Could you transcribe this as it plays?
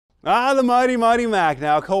The mighty Mac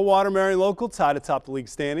now. Coldwater, Marion local, tied atop the league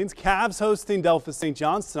standings. Cavs hosting Delphos St.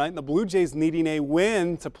 John's tonight, and the Blue Jays needing a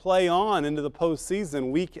win to play on into the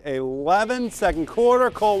postseason. Week 11, second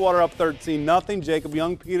quarter, Coldwater up 13-0. Jacob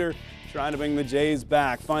Young-Peter trying to bring the Jays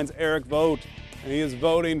back. Finds Eric Vogt, and he is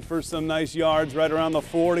voting for some nice yards right around the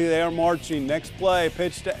 40. They are marching. Next play,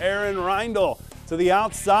 pitch to Aaron Reindl to the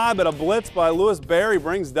outside, but a blitz by Lewis Berry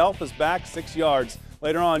brings Delphos back 6 yards.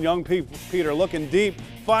 Later on, Young-Peter looking deep,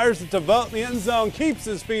 fires it to Vogt in the end zone, keeps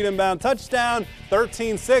his feet inbound. Touchdown,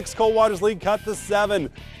 13-6. Coldwater's lead cut to 7.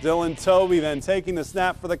 Dylan Tobey then taking the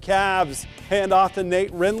snap for the Cavs. Hand off to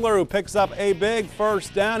Nate Rindler, who picks up a big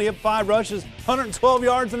first down. He had 5 rushes, 112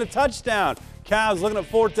 yards and a touchdown. Cavs looking at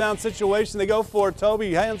fourth down situation. They go for it.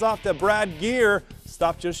 Tobey hands off to Brad Gear.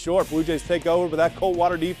 Stopped just short. Blue Jays take over, but that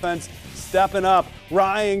Coldwater defense stepping up.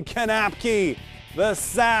 Ryan Kanapke, the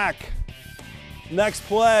sack. Next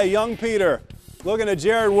play, Young-Peter looking at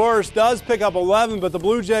Jared Worst, does pick up 11, but the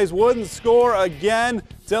Blue Jays wouldn't score again.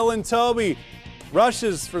 Dylan Tobey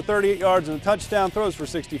rushes for 38 yards and a touchdown, throws for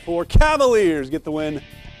 64. Cavaliers get the win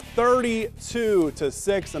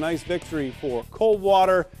 32-6. A nice victory for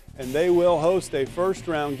Coldwater, and they will host a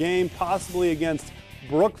first-round game, possibly against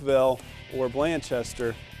Brookville or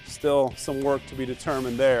Blanchester. Still some work to be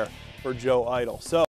determined there for Joe Idle.